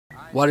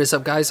What is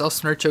up, guys?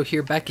 FallenRedZeo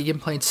here, back again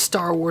playing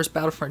Star Wars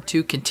Battlefront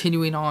 2,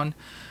 continuing on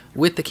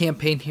with the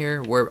campaign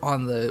here. We're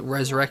on the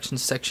resurrection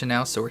section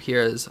now, so we're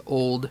here as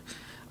old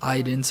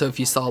Iden. So if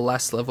you saw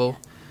last level,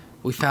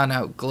 we found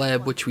out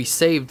Gleb, which we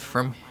saved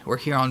from. We're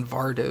here on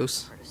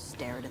Vardos.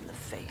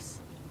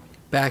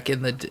 Back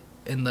in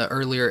the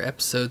earlier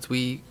episodes,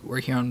 we were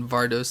here on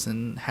Vardos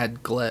and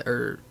had Gleb,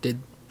 or did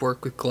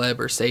work with Gleb,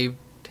 or saved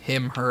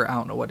him, her. I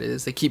don't know what it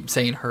is. They keep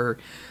saying her,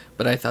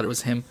 but I thought it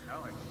was him.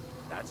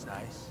 That's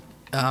nice.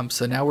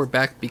 So now we're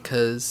back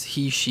because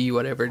he, she,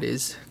 whatever it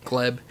is,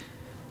 Gleb,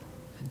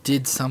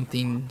 did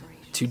something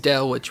to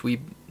Del, which we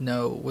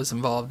know was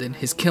involved in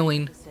his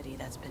killing. City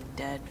that's been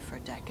dead for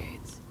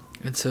decades.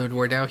 And so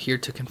we're now here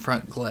to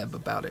confront Gleb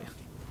about it,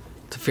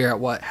 to figure out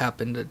what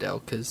happened to Del,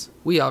 because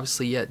we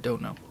obviously yet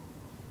don't know.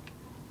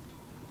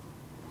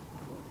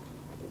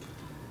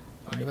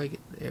 Where do I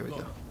get? There we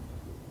go.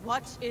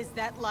 What is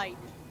that light?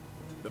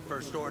 The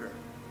First Order.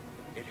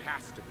 It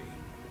has to be.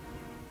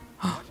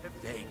 What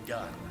have they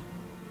done?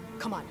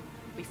 Come on.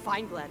 We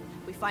find Gleb,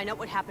 we find out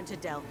what happened to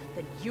Del,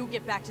 then you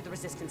get back to the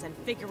Resistance and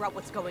figure out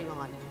what's going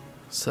on.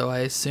 So I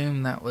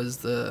assume that was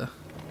the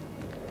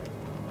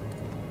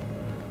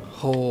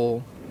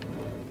whole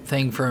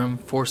thing from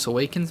Force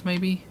Awakens,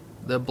 maybe?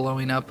 The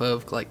blowing up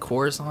of, like,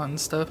 Coruscant and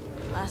stuff?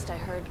 Last I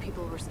heard,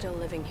 people were still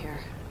living here.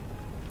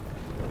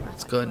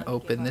 Let's go ahead and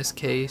open this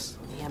case.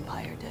 The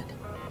Empire did.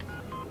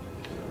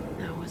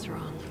 I was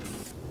wrong.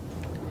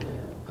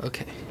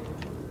 Okay.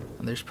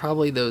 And there's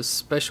probably those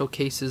special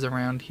cases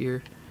around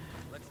here,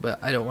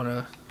 but I don't want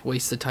to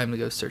waste the time to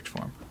go search for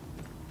them.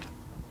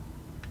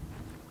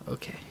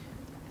 Okay.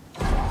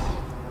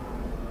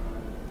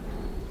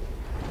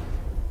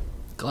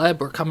 Gleb,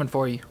 we're coming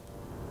for you.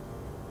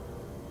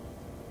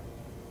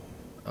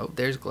 Oh,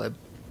 there's Gleb.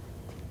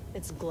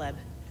 It's Gleb.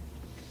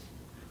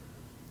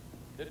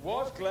 It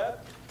was Gleb.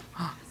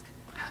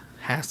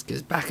 Hask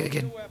is back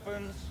again.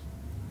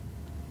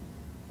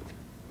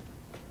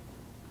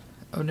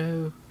 Oh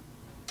no.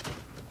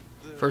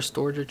 First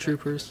Order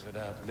troopers. Had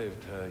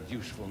outlived her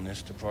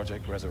usefulness to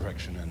Project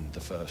Resurrection and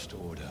the First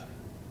Order.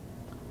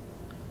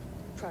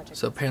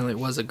 So apparently it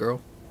was a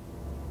girl.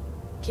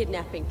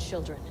 Kidnapping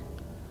children.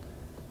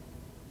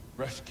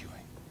 Rescuing.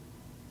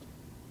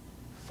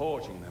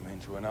 Forging them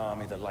into an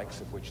army the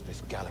likes of which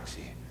this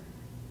galaxy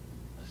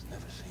has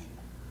never seen.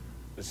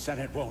 The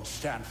Senate won't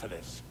stand for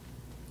this.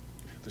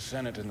 The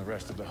Senate and the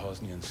rest of the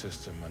Hosnian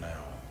system are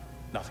now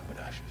nothing but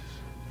ashes.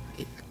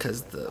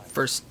 Because the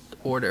First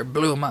Order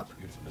blew them up.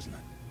 Beautiful, isn't it?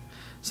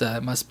 So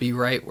that must be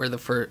right where the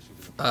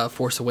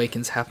Force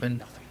Awakens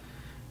happened.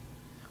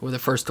 Where the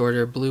First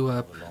Order blew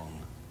up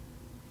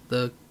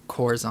the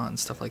Coruscant and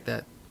stuff like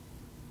that.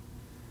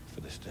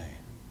 For this day.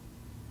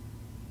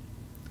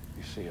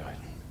 You see,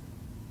 Iden,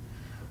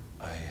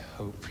 I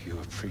hope you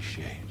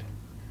appreciate.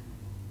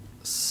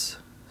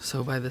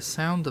 So by the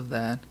sound of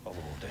that, Of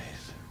all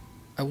days.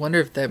 I wonder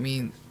if that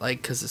means,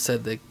 like, because it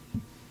said the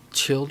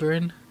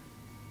children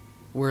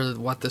were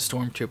what the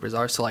stormtroopers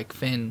are. So like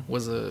Finn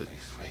was a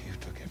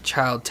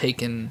child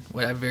taken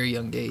at a very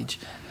young age,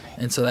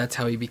 and so that's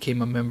how he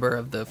became a member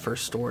of the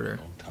First Order.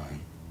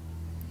 Time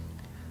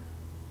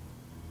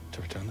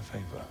to return the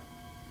favor.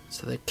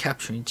 So they're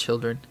capturing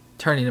children,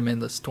 turning them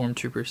into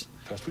stormtroopers.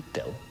 First with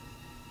Del.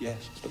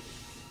 Yes.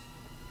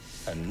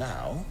 And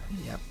now.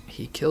 Yep,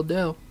 he killed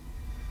Del.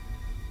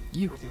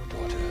 You. With your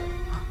daughter.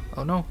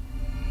 Oh no.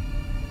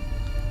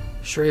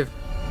 Shriv.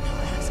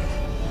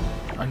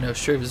 Oh no,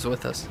 Shriv is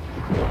with us.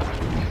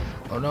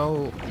 Oh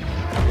no.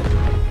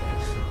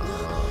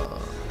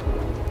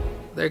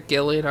 They're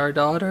killing our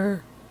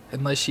daughter.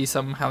 Unless she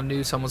somehow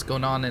knew something was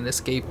going on and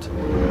escaped.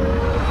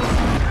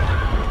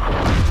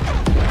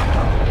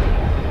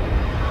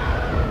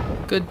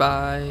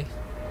 Goodbye.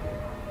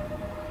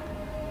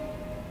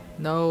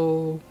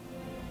 No.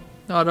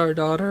 Not our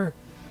daughter.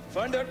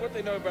 Find out what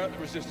they know about the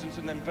Resistance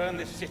and then burn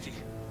this city.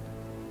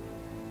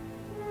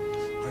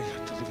 I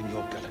had to live in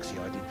your galaxy,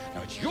 Iden.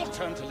 Now it's your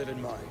turn to live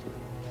in mine.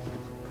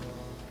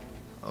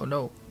 Oh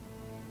no.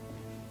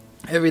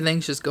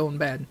 Everything's just going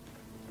bad.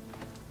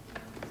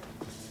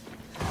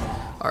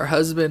 Our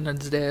husband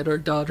is dead, our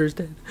daughter's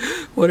dead.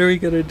 What are we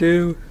gonna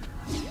do?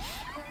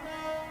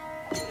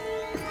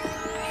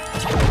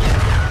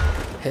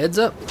 Heads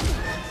up.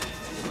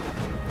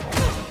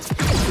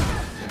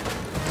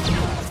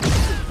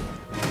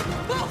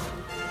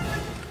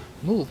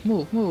 Move,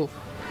 move, move.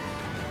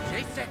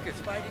 JSEC is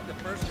fighting the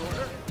First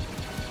Order?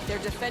 They're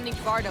defending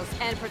Vardos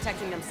and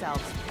protecting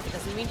themselves. It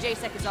doesn't mean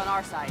JSEC is on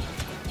our side.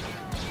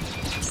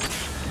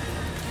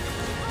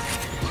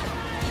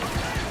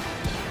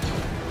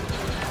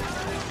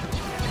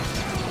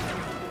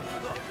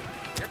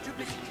 They're too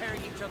busy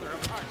tearing each other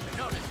apart to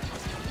notice.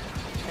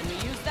 And we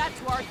use that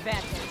to our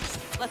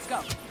advantage. Let's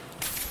go.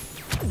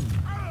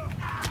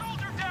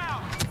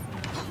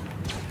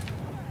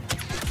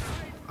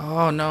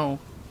 Oh no.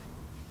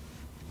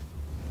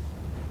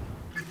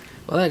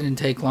 Well, that didn't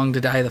take long to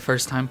die the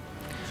first time.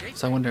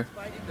 So I wonder.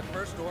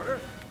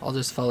 I'll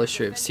just follow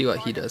Shriv, see what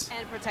he does.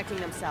 And protecting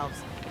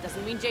themselves. It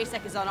doesn't mean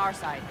JSEC is on our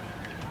side.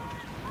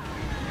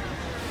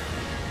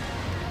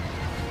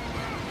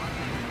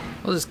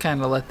 We'll just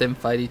kind of let them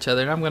fight each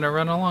other, and I'm gonna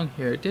run along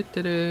here.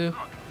 Do-do-do.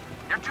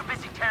 They're too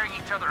busy tearing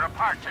each other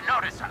apart to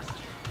notice us.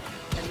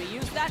 And we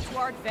use that to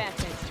our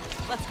advantage.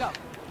 Let's go.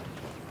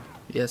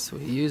 Yes,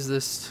 we use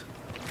this.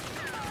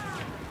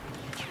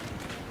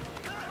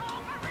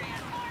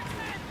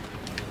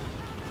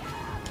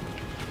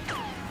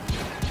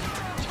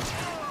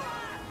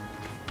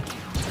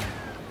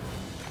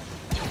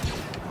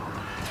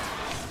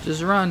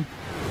 Just run.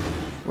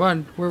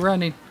 Run. We're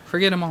running.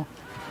 Forget them all.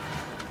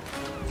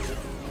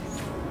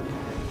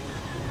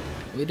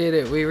 We did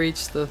it. We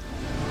reached the...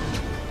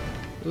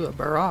 Ooh, a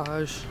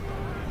barrage.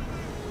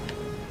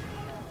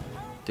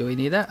 Do we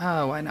need that?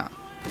 Oh, why not?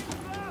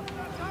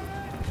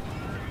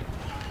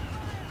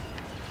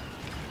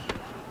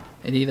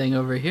 Anything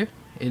over here?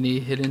 Any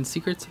hidden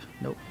secrets?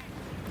 Nope.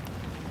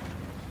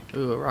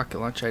 Ooh, a rocket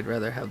launcher. I'd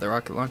rather have the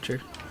rocket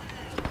launcher.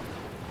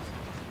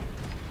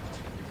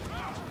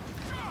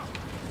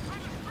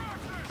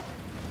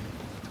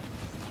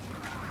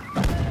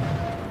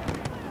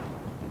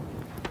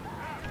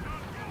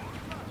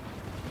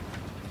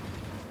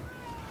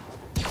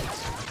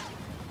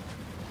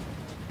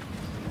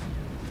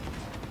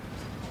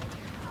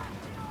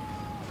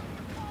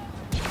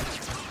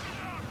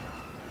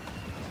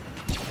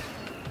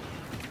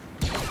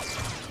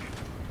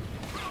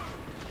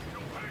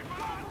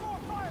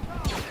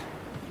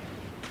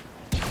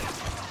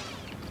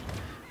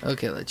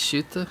 Okay, let's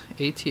shoot the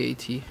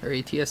AT-AT, or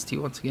ATST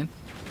once again.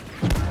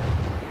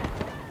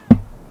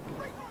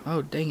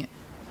 Oh, dang it.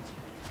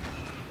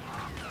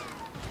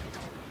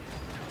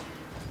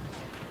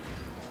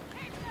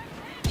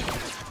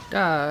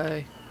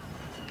 Die.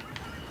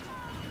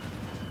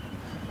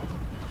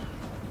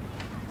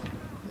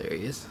 There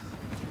he is.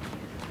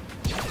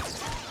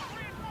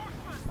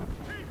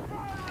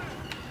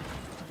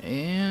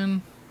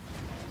 And...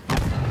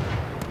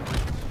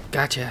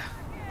 Gotcha.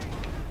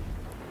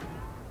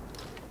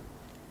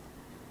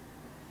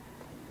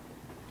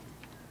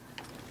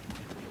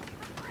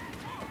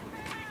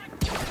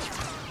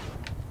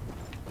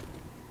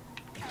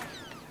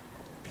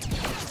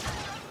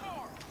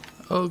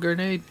 Oh,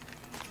 grenade.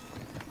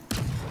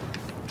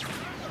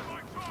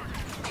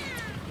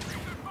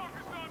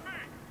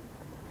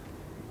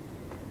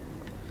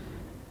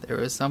 There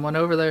was someone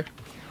over there.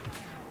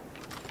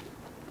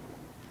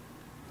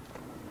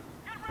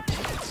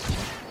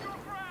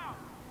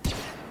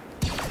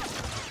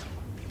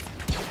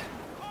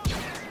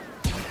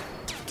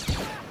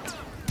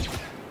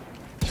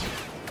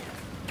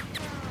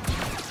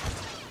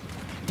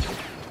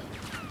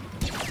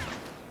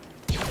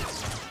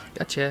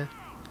 Gotcha.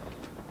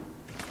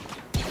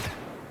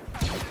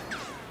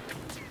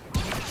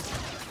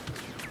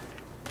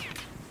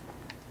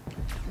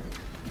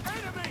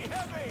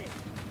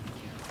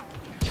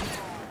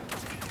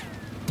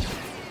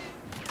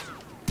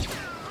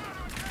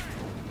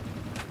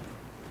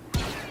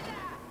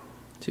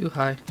 Too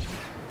high.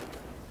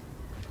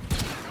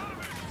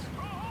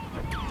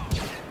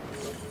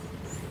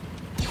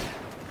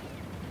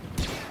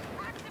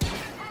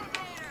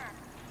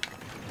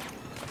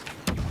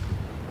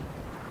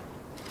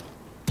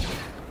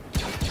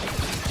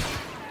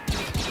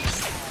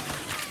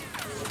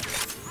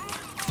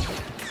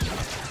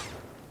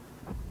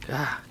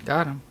 Ah,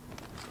 got him.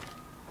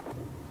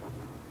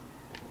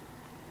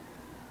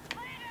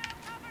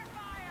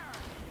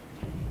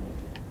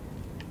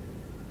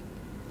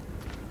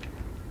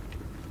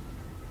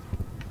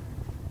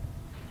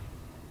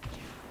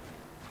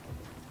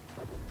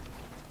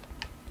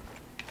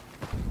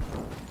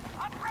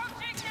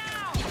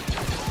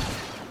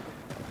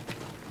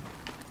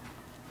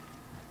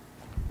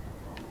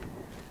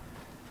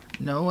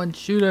 No one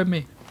shoot at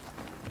me.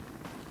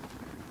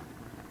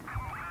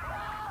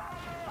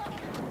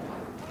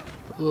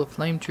 Ooh, a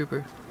flame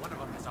trooper. One of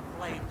them is a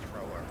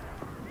flamethrower.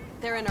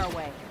 They're in our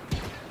way.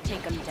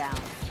 Take them down.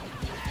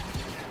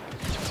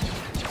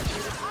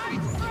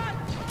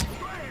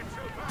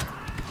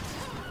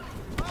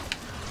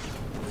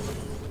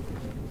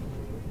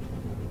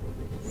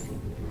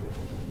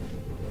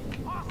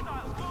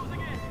 Hostiles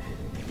closing in.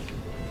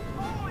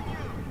 Following you.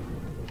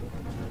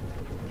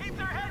 Keep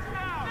their heads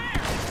down.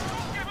 There.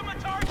 Give them a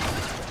target.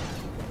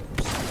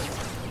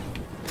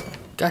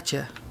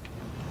 Gotcha.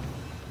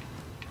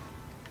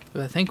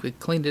 I think we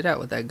cleaned it out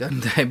with that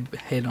gun that I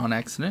hit on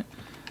accident.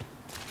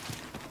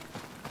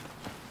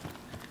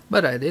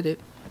 But I did it.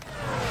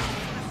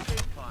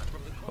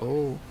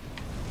 Oh.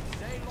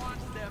 They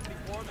launched them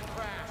before the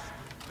crash.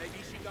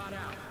 Maybe she got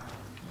out.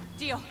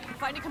 Deal.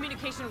 Find a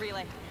communication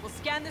relay. We'll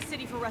scan the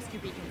city for rescue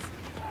beacons.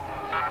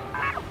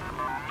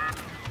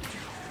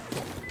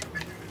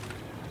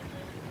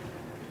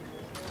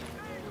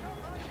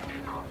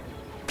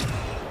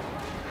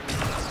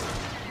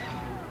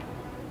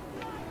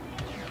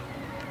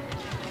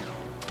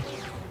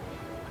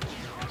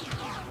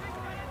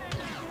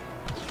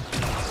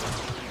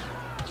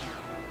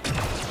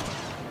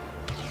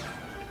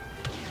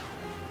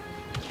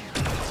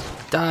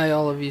 Die,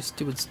 all of you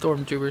stupid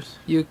stormtroopers.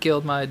 You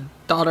killed my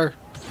daughter.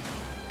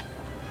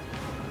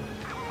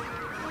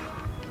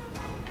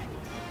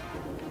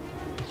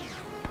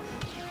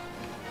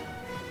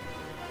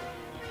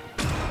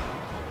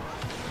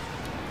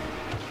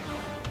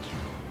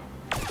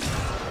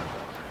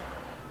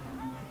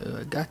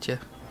 Gotcha.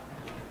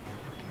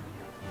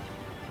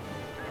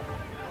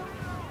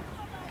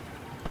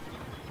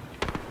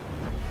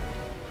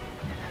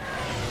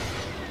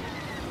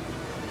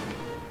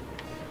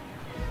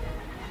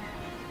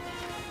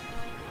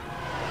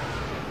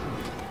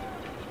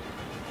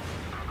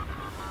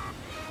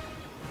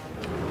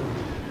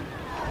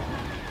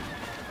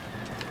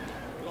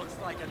 Looks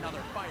like another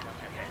fight up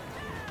ahead.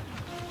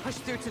 Push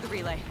through to the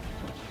relay.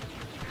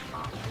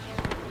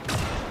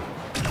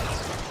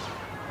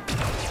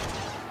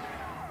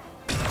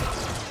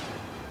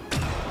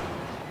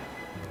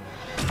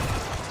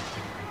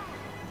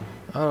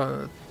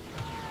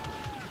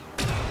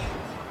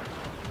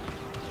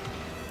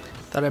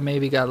 Thought I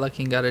maybe got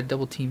lucky and got a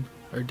double team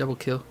or double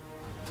kill.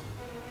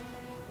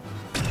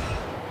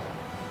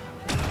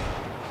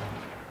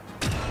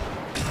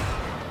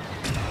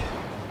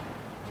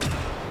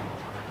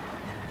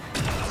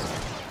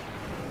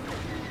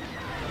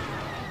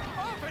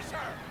 Officer!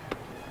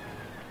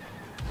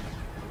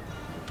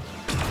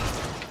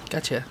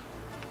 Gotcha.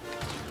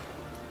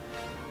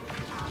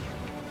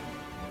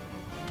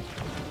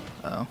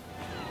 Oh.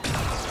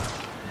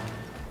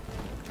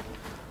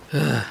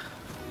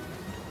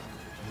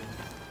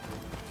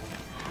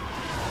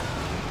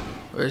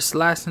 We're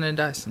slicing and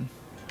dicing.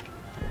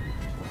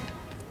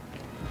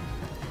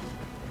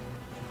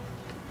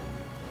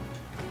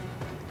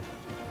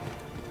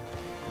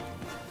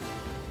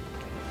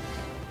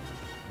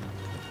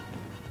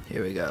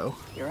 Here we go.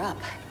 You're up.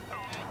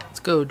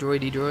 Let's go,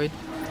 droidy droid.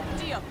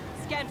 Geo,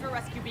 scan for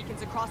rescue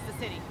beacons across the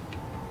city.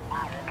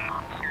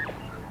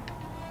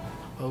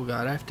 Oh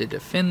god, I have to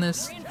defend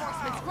this.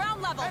 Reinforcements,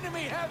 ground level.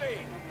 Enemy heavy!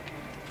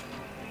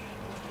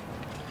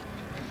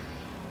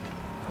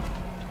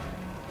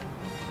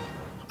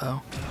 Oh.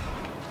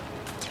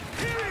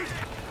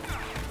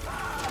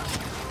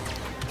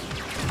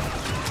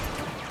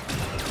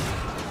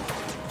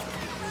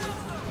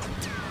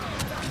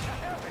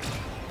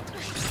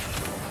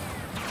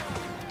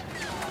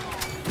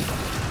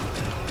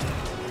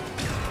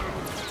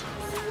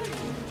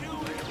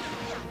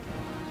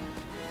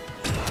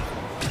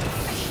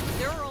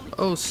 There are only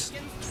Oh, Two is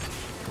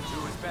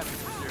better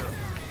than 0.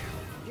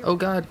 oh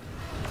god.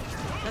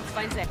 Let's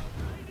find Zay.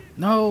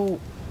 No.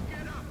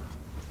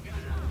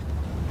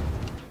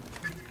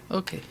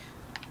 Okay.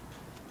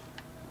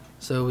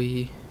 So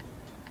we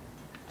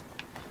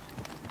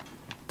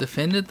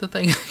defended the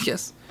thing, I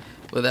guess,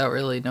 without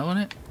really knowing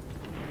it.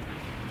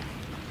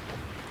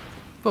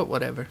 But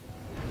whatever. An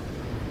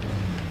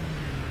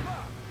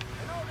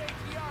old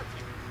ATR.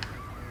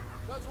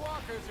 Those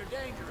walkers are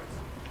dangerous.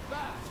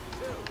 Fast,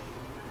 too.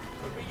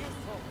 Could be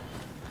useful.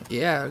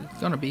 Yeah,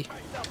 gonna be.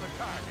 Myself a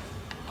target.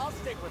 I'll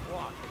stick with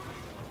walkers.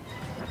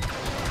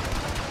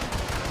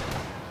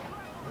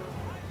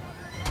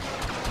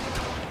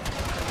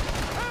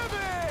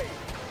 Heavy!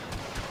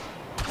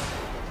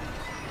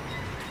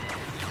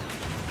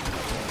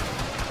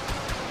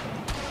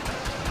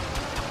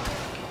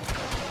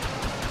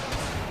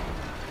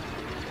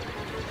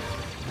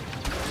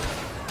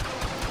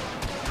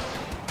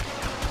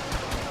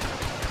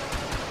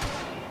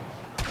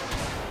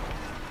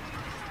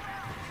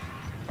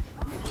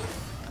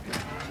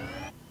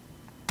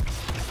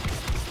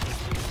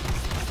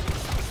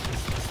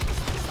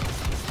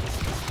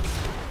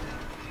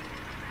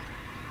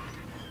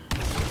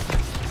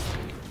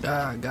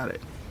 Ah, got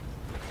it.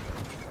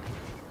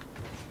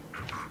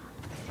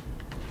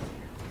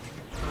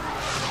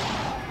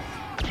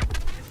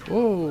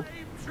 Whoa.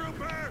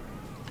 Trooper!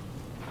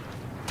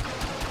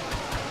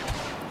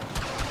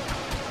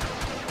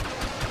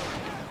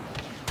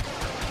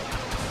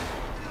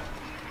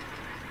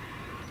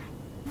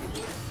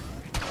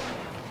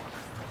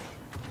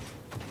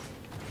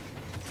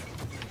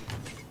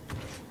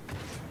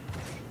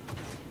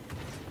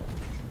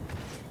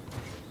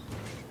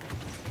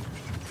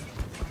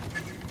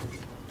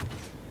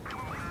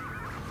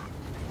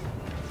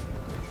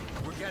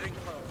 We're getting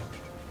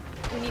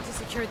close. We need to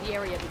secure the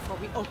area before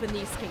we open the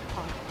escape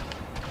pod.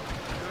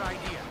 Good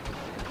idea.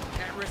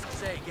 Can't risk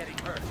Zay getting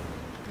hurt.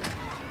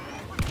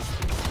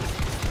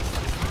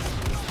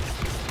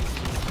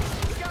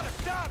 We gotta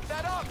stop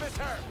that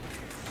officer!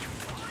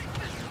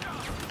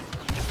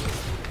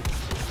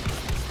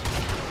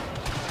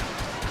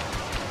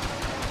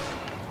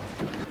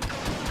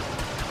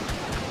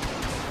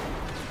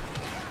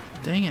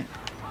 Dang it.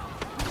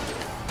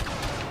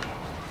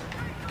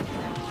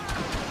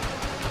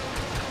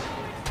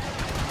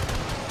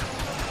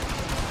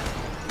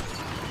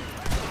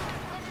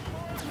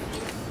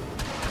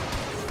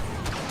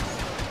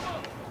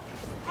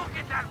 Look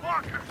at that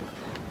walker!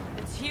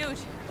 It's huge.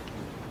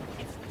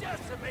 It's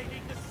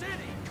decimating the city!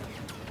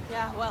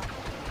 Yeah, well,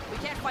 we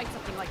can't fight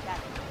something like that.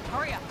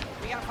 Hurry up.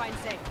 We gotta find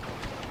Zay.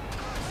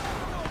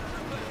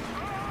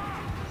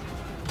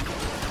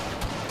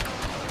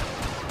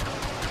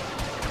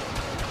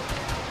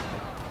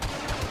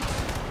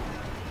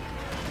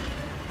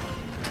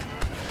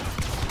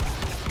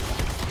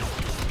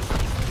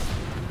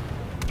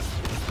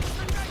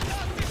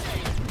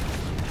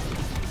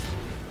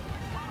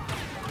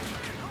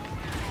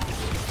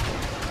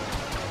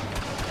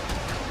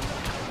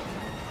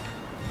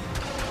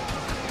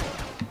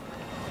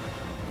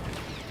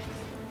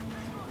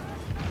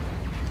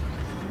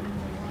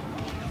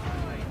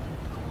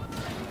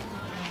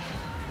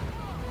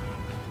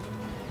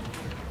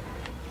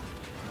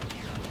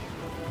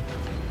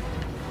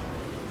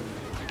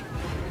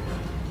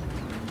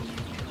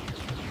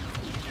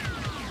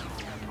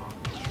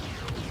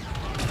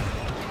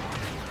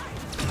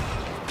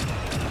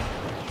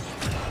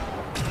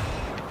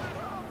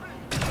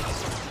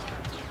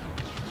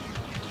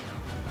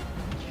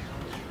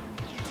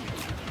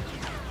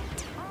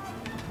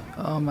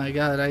 Oh my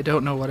god, I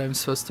don't know what I'm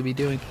supposed to be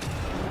doing.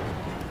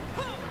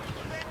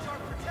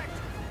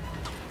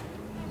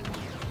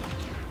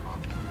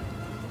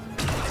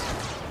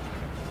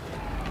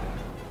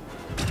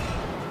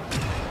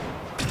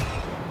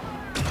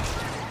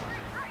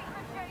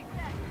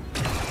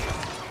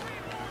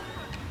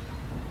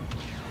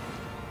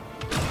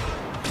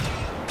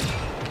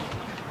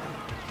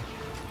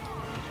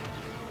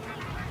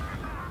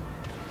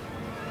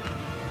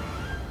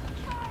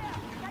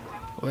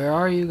 Where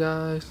are you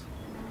guys?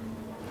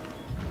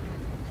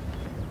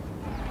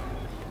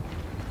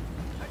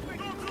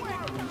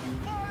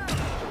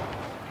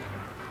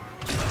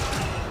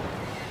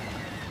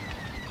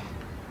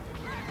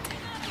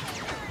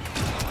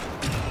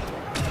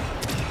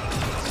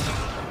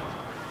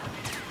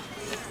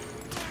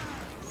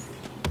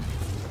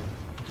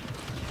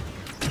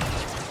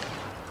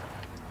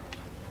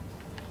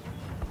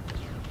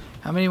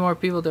 How many more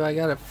people do I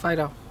gotta fight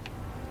off?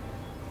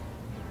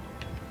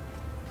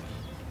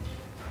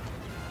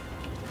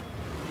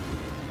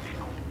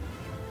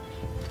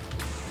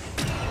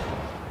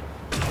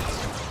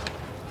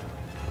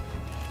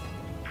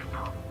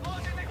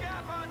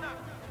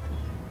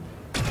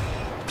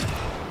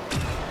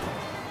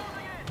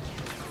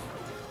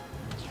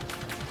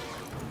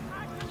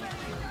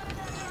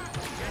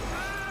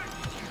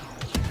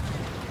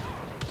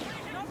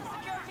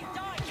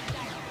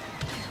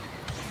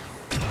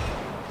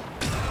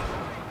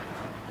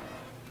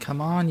 Come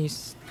on, you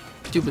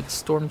stupid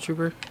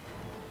stormtrooper.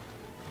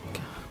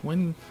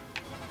 When?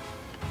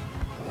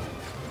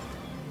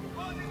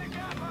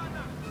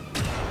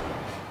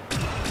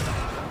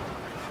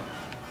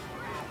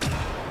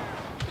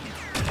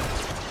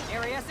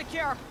 Area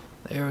secure.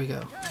 There we go.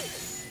 Okay,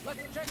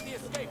 let's check the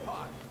escape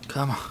pod.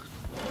 Come on.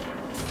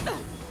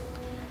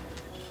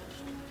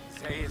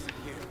 Say isn't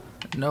here.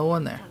 No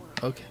one there.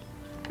 Okay.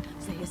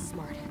 Zea's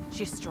smart.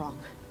 She's strong.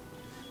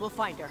 We'll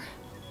find her.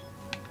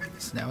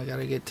 So now we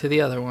gotta get to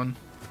the other one.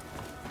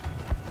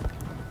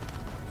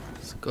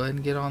 Let's go ahead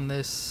and get on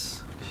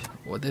this.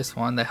 Well, this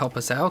one to help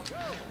us out.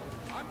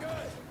 I'm good.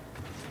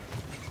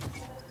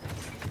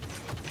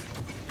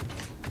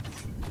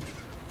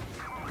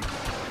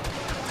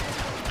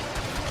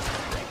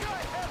 They got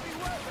heavy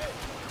weapons.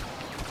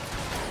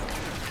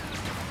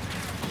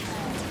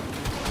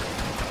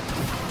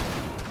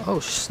 Oh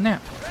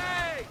snap!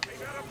 Hey, they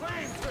got a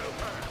flamethrower.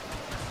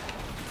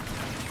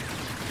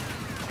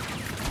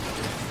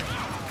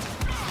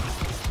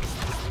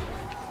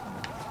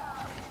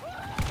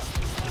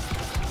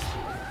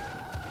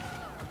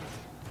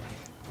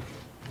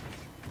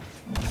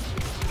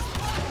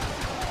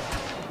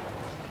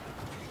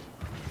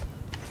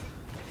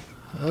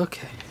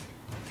 Okay.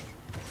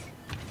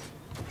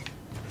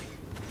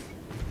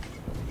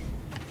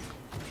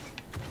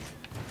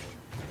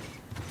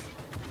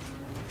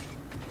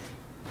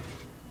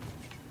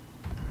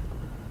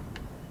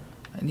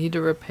 I need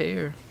to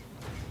repair.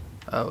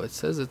 Oh, it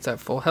says it's at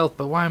full health,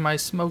 but why am I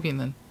smoking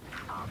then?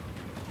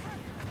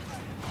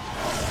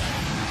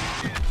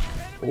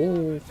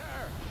 Oh.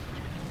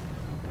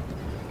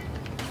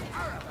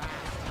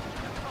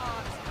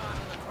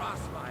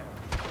 Crossfire.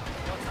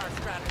 What's our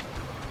strategy?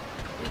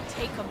 We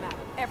take them out.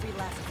 Every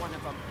last one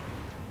of them.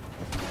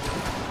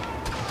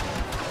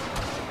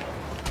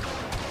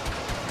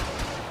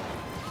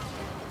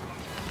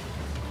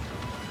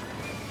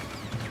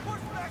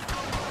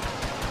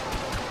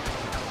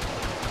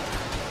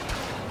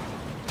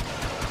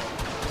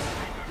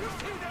 You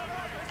see that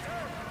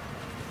officer?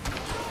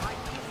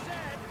 Like he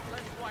said,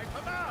 let's wipe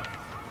him out.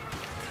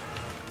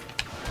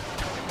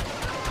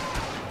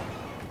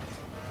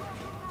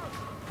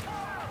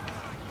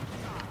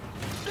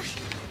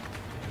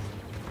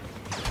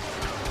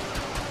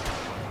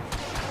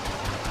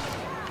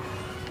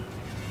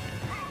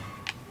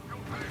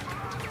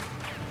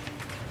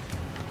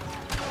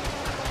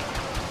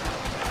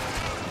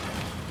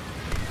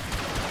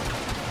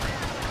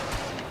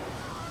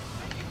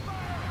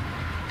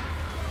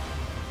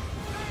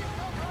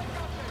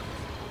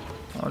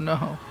 Oh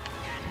no.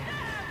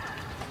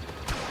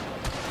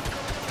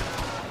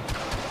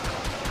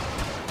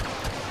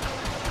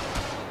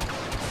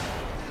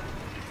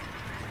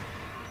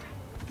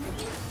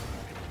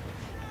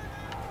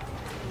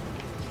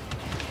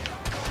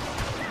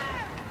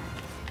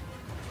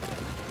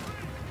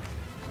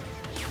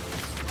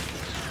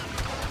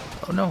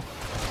 Oh no.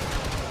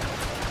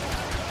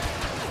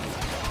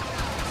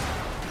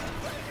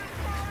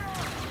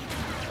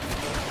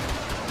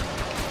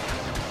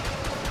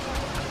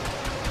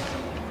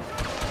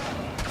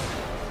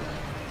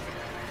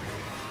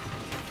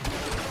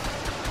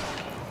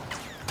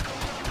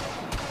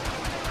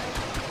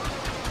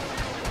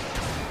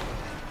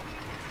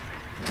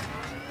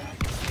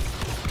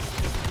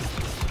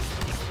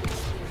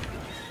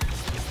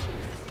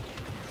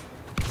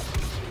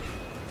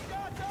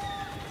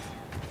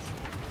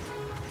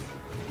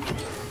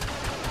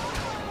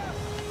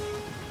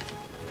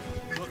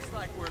 Looks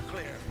like we're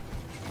clear.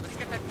 Let's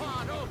get that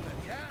pod open,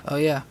 yeah? Oh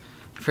yeah.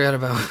 I forgot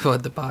about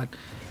what the pod.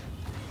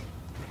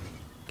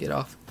 Get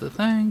off the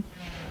thing.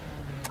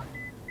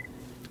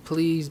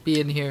 please be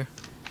in here.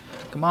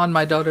 Come on,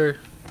 my daughter.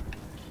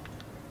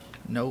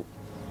 Nope.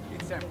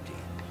 It's empty.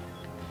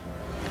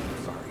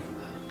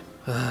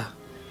 Sorry.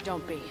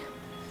 Don't be.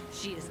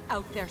 She is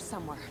out there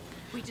somewhere.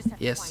 We just have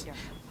to Yes, find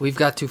her. we've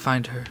got to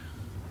find her.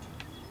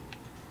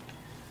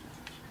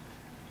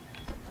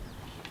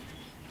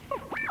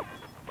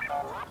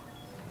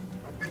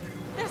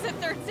 There's a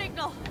third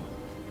signal.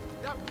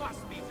 That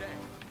must be them.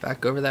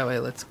 Back over that way.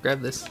 Let's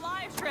grab this. She's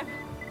alive, Shrimp.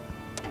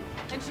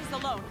 And she's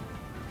alone.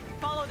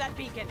 Follow that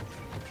beacon.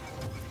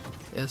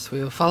 Yes,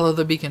 we will follow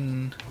the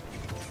beacon.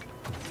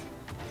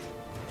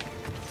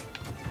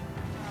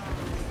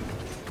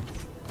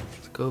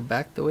 Let's go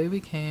back the way we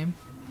came.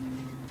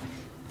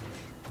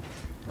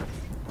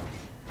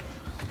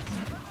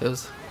 It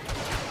was...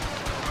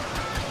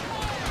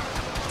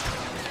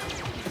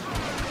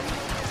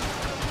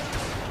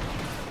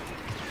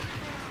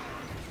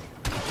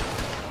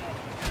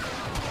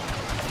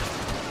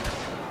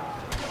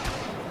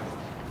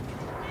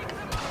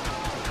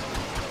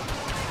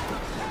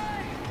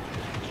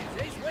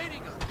 Jay's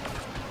waiting on.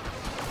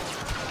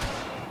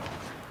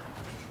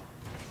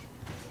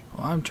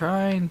 Oh, I'm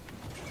trying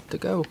to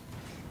go.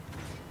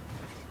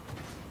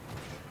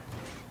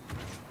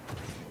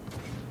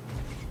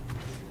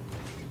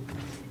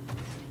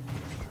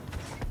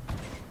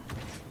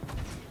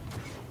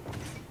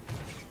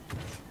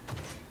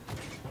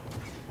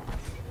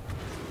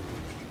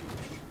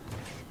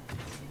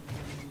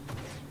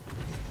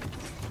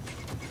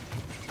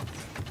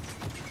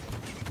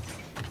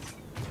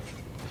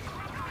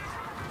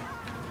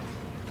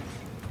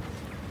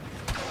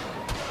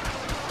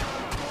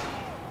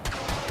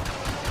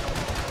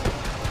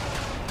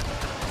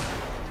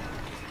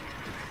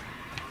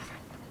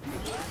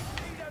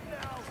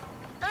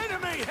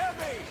 Enemy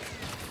heavy!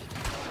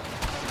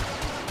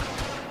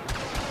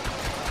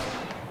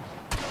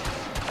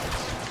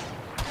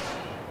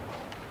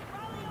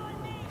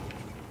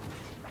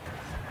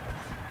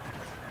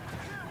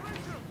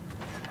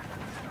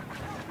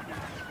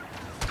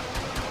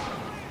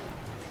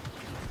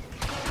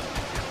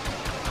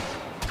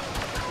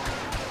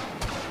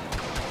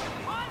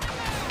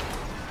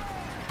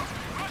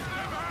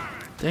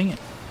 Dang it.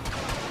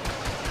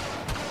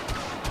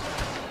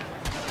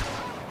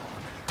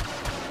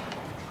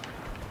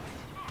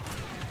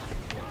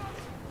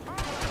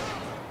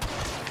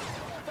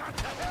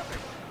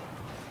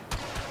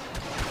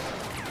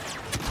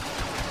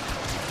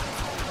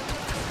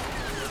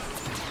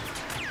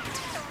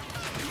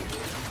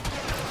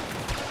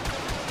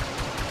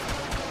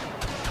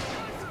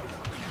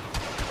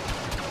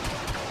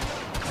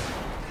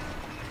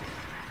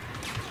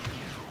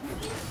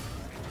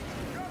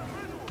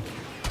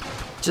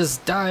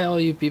 Just die, all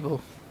you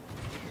people.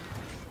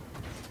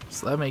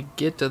 Just let me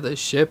get to the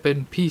ship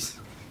in peace.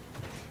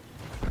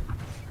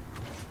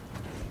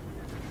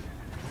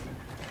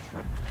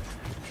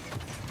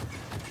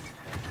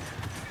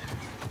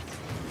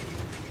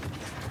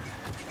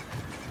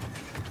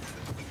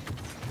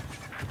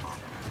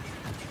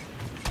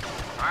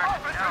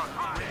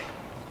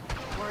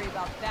 Worry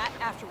about that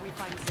after we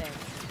find Zay.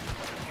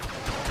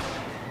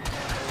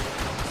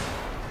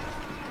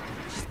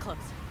 She's close.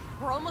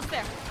 We're almost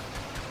there.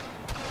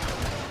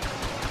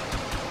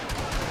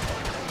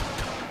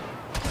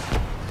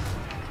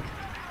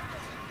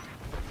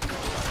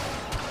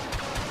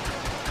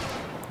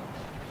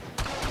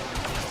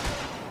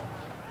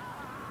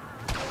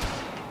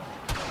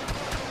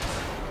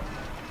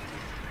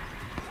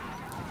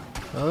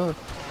 Oh,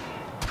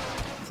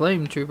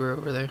 flame trooper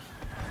over there.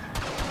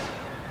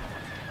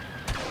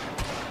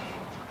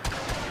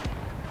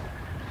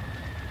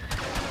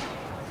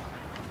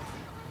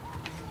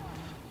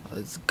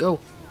 Let's go.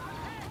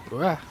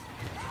 Rah.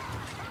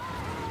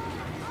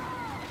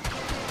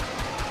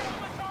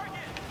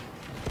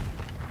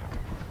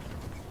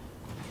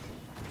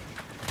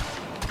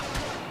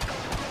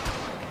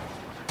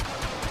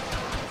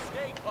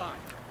 Stay by.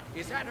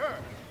 Is that her?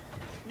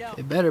 No,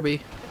 It better be.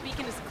 the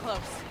beacon is close.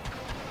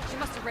 She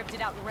must have ripped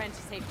it out and ran to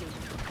safety.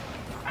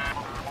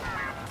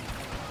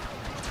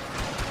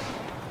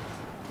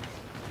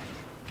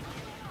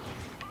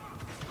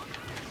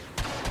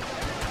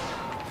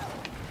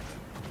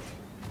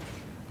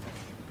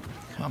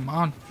 Come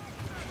on.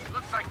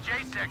 Looks like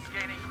JSEC's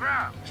gaining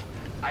ground.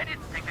 I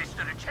didn't think they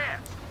stood a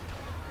chance.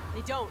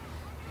 They don't.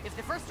 If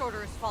the First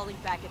Order is falling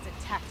back, it's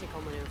a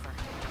tactical maneuver.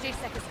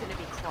 JSEC is going to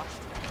be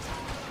crushed.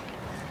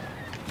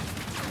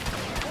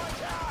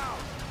 Watch out!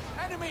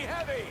 Enemy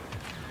heavy!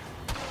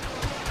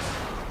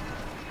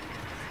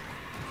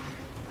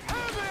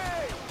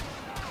 Heavy!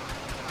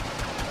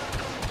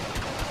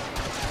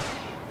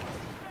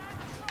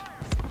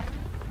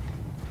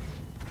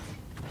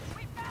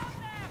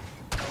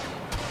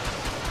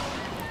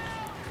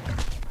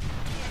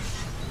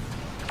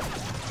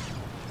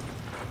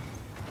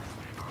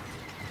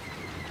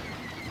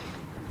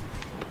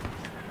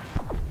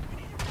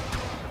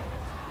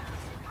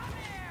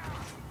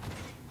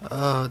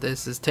 Oh,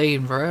 this is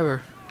taking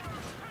forever.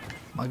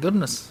 My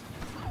goodness.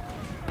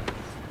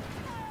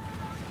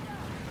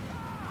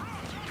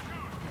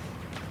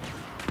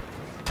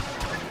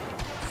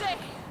 Zay!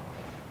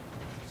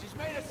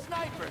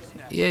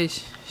 Yeah,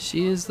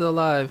 she is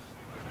alive.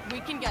 We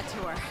can get to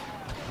her.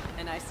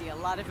 And I see a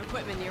lot of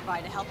equipment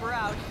nearby to help her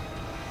out.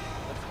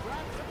 Let's grab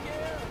some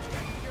gear and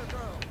get to your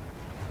girl.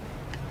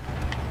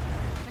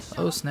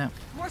 Oh snap.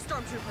 More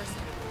stormtroopers.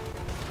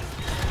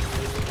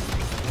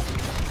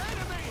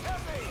 Enemy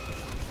heavy!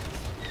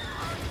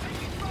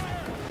 Taking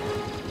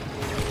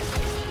fire!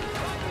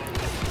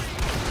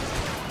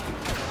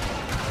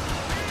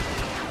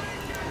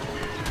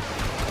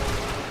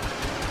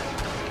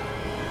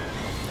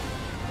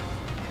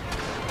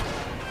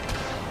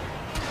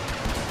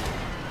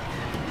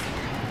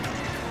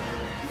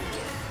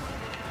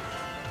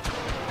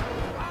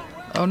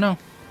 Oh no.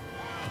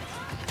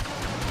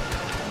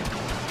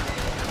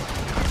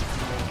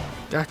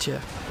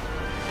 Gotcha.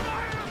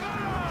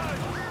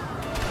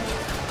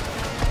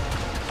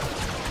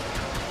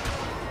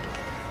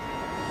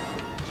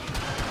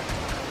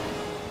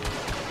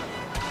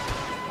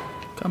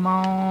 Come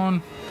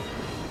on.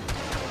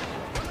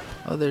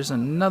 Oh, there's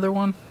another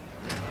one.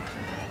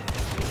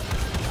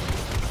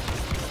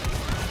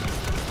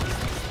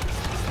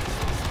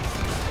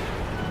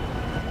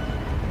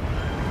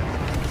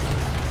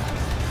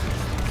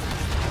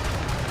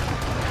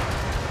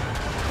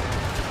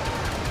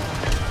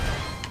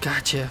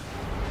 Gotcha.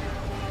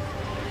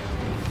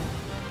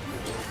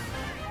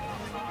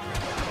 They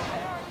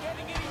aren't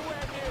getting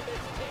anywhere near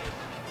this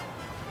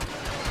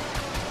kid.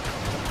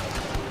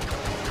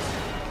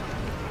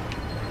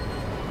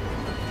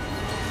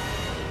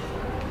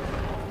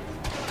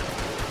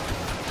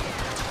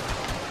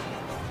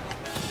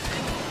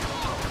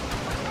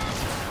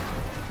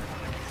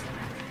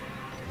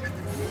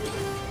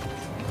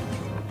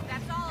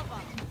 That's all of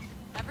them.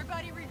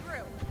 Everybody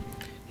regroup.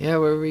 Yeah,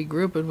 we're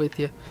regrouping with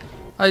you.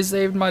 I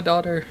saved my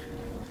daughter.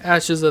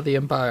 Ashes of the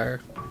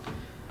Empire.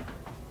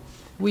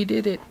 We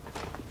did it.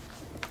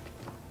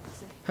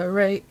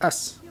 Hooray,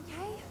 us. You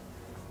okay?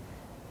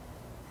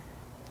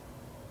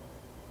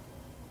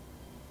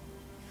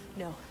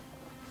 No.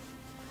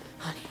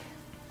 Honey.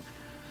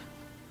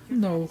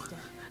 No,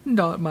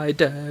 not my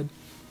dad.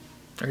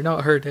 Or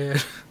not her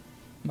dad.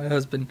 My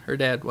husband, her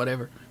dad,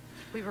 whatever.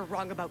 We were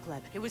wrong about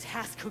Gleb. It was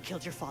Hask who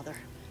killed your father.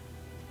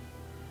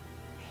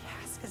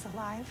 Hask is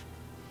alive?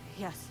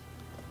 Yes.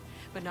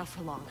 But not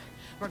for long.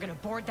 We're gonna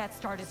board that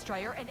Star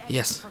Destroyer and end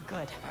Yes. it for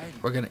good.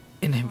 We're gonna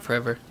end him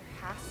forever.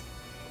 Hask?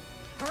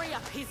 Hurry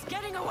up, he's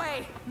getting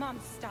away! Mom,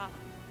 stop.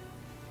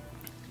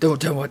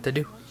 Don't tell what to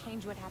do. Don't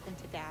change what happened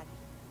to Dad.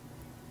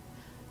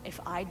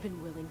 If I'd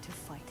been willing to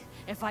fight,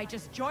 if I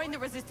just joined the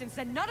Resistance,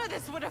 then none of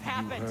this would have You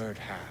happened! heard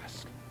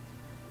Hask.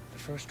 The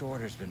First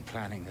Order's been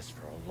planning this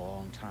for a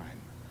long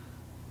time.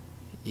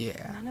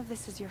 Yeah. None of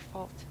this is your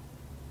fault.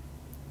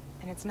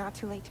 And it's not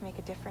too late to make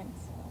a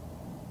difference.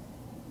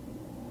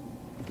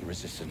 The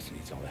Resistance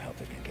needs all the help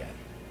it can get.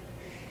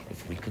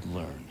 If we could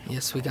learn...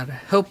 Yes, we gotta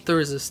help the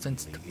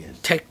Resistance to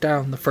take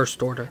down the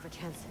First Order. Have a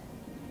chance.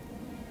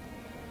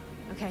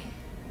 Okay.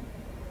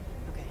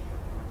 Okay.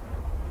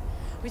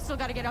 We still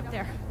gotta get up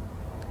there.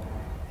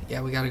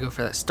 Yeah, we gotta go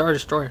for that Star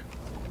Destroyer.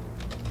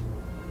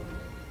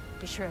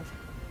 Be sure of.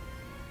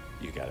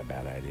 You got a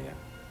bad idea.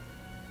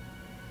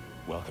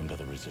 Welcome to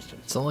the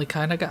Resistance. It's the only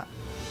kind I got.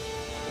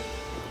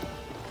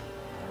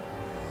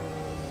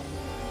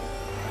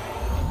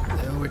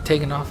 We're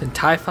taking off in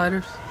TIE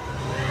fighters.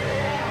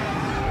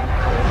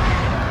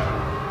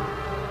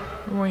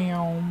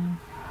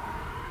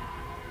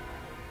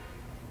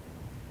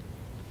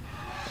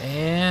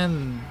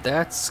 And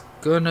that's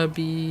gonna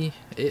be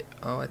it.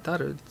 Oh, I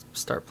thought it would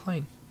start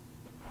playing.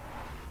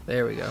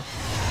 There we go.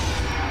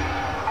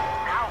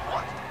 Now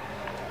what?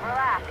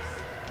 Relax.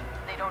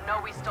 They don't know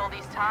we stole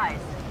these ties.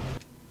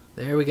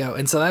 There we go.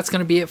 And so that's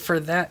going to be it for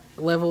that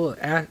level,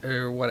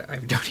 or what, I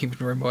don't even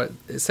remember what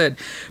it said.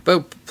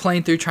 But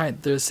playing through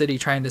the city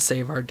trying to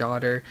save our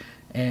daughter,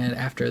 and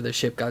after the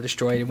ship got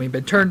destroyed, and we've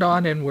been turned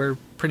on, and we're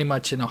pretty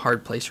much in a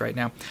hard place right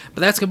now.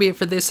 But that's going to be it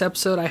for this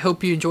episode. I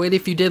hope you enjoyed.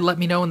 If you did, let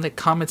me know in the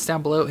comments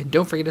down below, and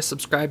don't forget to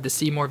subscribe to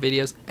see more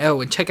videos.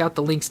 Oh, and check out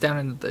the links down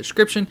in the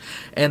description.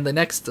 And the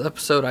next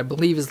episode, I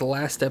believe, is the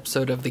last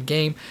episode of the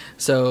game.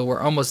 So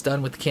we're almost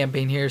done with the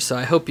campaign here, so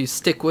I hope you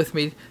stick with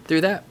me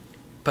through that.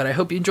 But I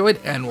hope you enjoyed,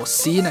 and we'll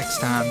see you next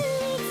time.